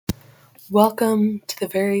Welcome to the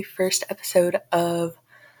very first episode of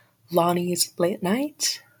Lani's Late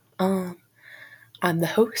Night. I'm the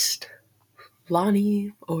host,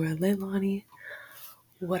 Lani or Leilani,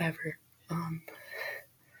 whatever.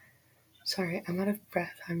 Sorry, I'm out of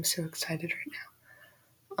breath. I'm so excited right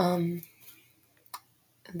now.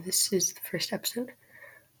 This is the first episode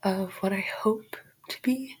of what I hope to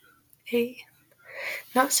be a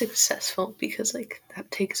not successful because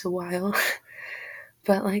that takes a while,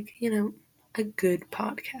 but a good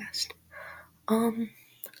podcast. I'm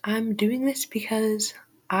doing this because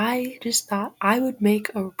I just thought I would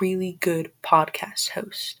make a really good podcast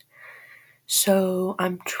host. So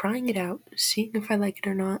I'm trying it out, seeing if I like it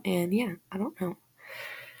or not, and yeah, I don't know.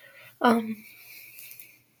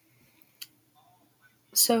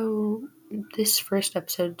 So this first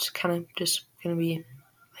episode's kind of just gonna be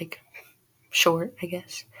short, I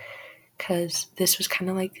guess, because this was kind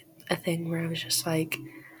of like a thing where I was just like,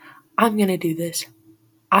 I'm gonna do this.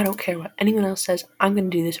 I don't care what anyone else says. I'm gonna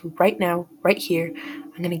do this right now, right here.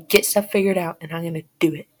 I'm gonna get stuff figured out, and I'm gonna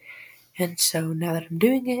do it. And so now that I'm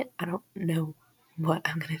doing it, I don't know what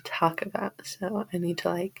I'm going to talk about. So I need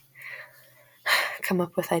to come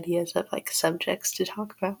up with ideas of subjects to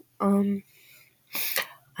talk about. I'm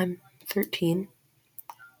 13.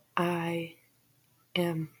 I'm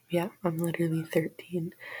literally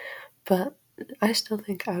 13. But I still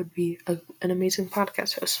think I would be an amazing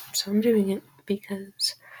podcast host. So I'm doing it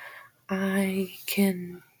because I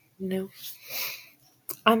can,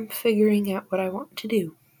 I'm figuring out what I want to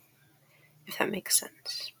do. If that makes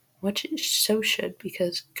sense. Which it so should,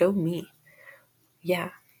 because go me. Yeah.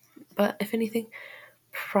 But if anything,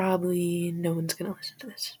 probably no one's gonna listen to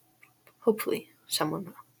this. Hopefully, someone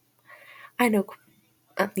will. I know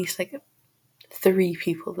at least 3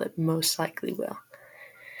 people that most likely will.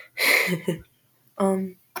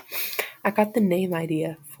 I got the name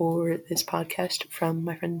idea for this podcast from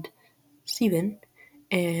my friend Steven,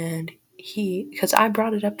 and because I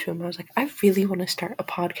brought it up to him, I was like, I really want to start a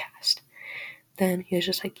podcast. Then he was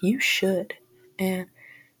just like, you should. And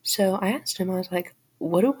so I asked him, I was like,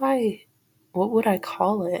 what would I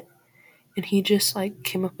call it? And he just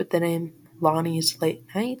came up with the name Lani's Late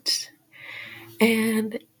Night.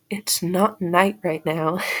 And it's not night right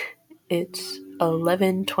now. It's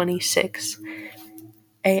 11:26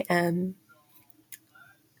 a.m.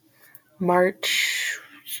 March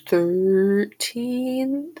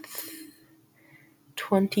 13th,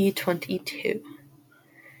 2022.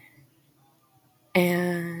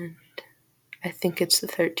 And I think it's the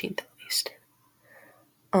 13th at least.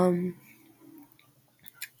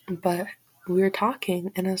 But we were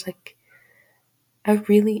talking and I was like, I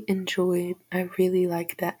really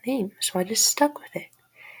like that name. So I just stuck with it.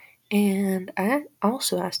 And I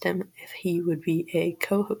also asked him if he would be a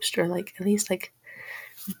co-host or at least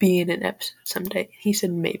be in an episode someday. He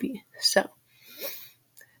said maybe. So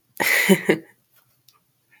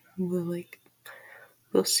we'll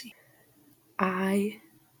see. I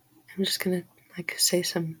am just gonna say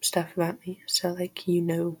some stuff about me. So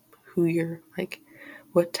who you're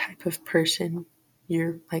what type of person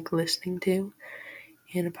you're listening to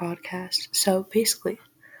in a podcast. So basically,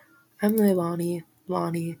 I'm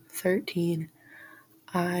Lani, 13.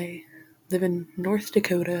 I live in North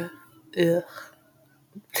Dakota. Ugh.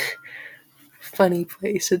 Funny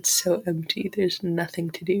place. It's so empty. There's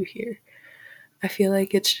nothing to do here. I feel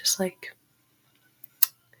like it's just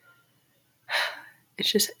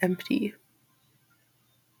it's just empty.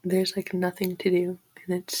 There's nothing to do,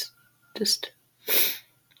 and it's just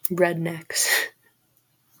rednecks.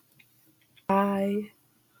 I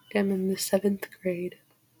am in the 7th grade.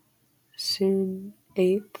 Soon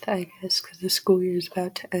 8th, I guess, because the school year is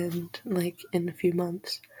about to end in a few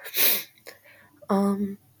months.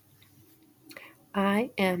 I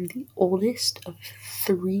am the oldest of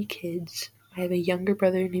 3 kids. I have a younger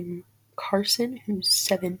brother named Carson, who's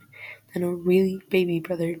 7, and a really baby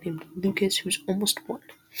brother named Lucas, who's almost 1.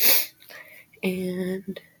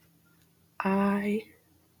 And I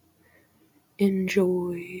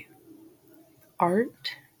enjoy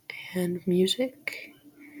art and music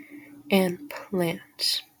and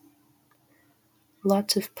plants.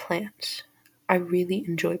 Lots of plants. I really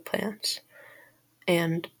enjoy plants.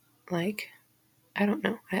 And I don't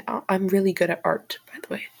know. I'm really good at art, by the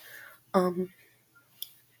way.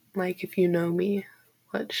 If you know me,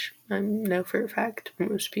 which I know for a fact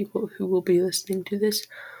most people who will be listening to this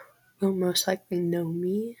will most likely know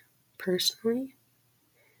me personally.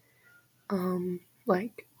 I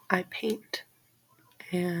paint,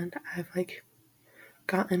 and I've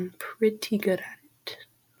gotten pretty good at it.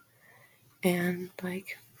 And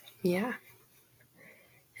yeah.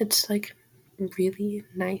 It's really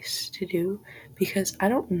nice to do because I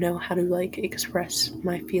don't know how to like express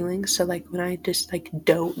my feelings. So like when I just like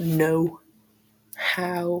don't know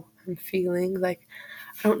how I'm feeling, like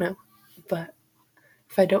I don't know. But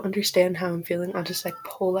if I don't understand how I'm feeling, I'll just like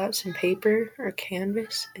pull out some paper or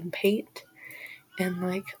canvas and paint, and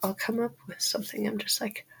like I'll come up with something. I'm just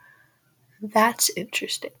like, that's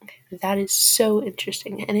interesting. That is so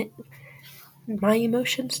interesting. And my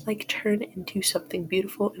emotions like turn into something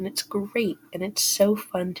beautiful, and it's great, and it's so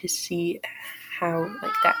fun to see how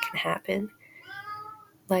like that can happen.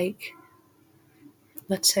 Like,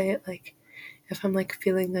 let's say like if I'm like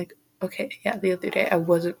feeling like, okay, yeah, the other day I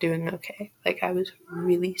wasn't doing okay, like I was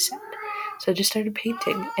really sad, so I just started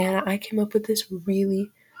painting, and I came up with this really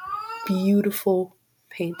beautiful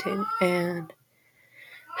painting, and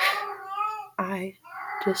I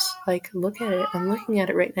just like look at it. I'm looking at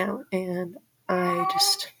it right now, and I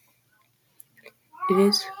just, it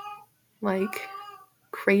is like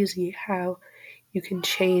crazy how you can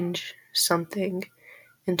change something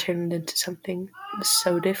and turn it into something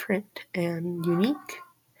so different and unique.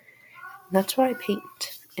 And that's why I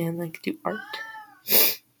paint and like do art.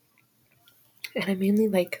 And I mainly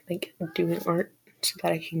like doing art so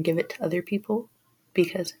that I can give it to other people,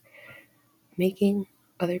 because making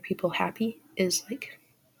other people happy is like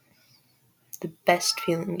the best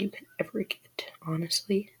feeling you can ever get,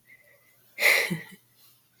 honestly.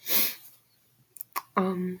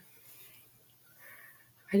 um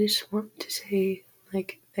I just want to say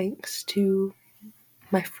like thanks to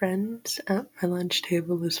my friends at my lunch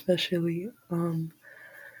table, especially,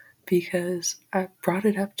 because I brought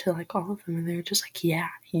it up to like all of them, and they were just like, yeah,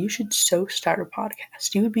 you should so start a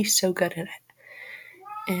podcast, you would be so good at it.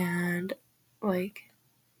 And like,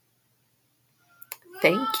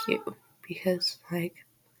 thank you, because like,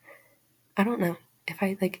 I don't know, if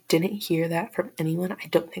I like didn't hear that from anyone, I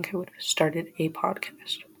don't think I would have started a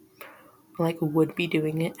podcast, or like would be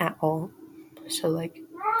doing it at all. So like,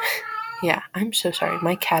 yeah, I'm so sorry,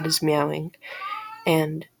 my cat is meowing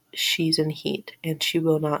and she's in heat and she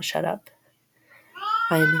will not shut up.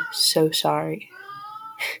 I'm so sorry.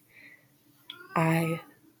 I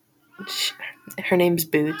Her name's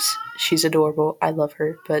Boots. She's adorable. I love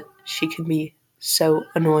her, but she can be so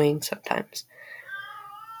annoying sometimes.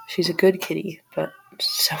 She's a good kitty, but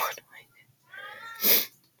so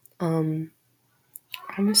annoying.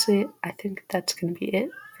 Honestly, I think that's gonna be it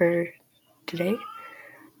for today.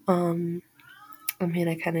 I mean,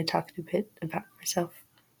 I kind of talked a bit about myself.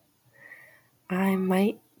 I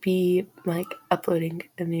might be like uploading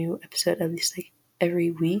a new episode at least like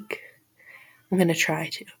every week. I'm gonna try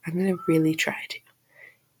to. I'm gonna really try to.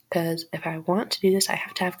 Because if I want to do this, I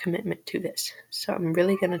have to have commitment to this. So I'm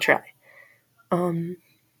really gonna try. Um,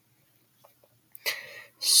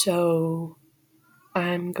 so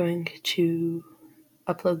I'm going to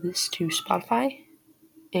upload this to Spotify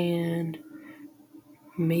and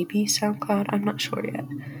maybe SoundCloud. I'm not sure yet,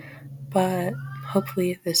 but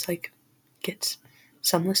hopefully this like gets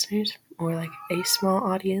some listeners or like a small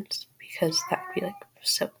audience, because that'd be like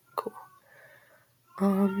so cool.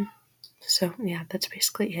 So yeah, that's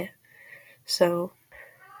basically it. So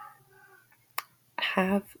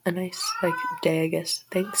have a nice like day, I guess.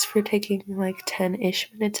 Thanks for taking like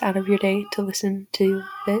 10-ish minutes out of your day to listen to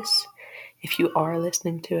this, if you are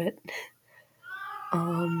listening to it.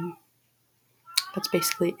 That's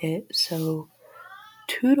basically it. So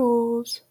toodles.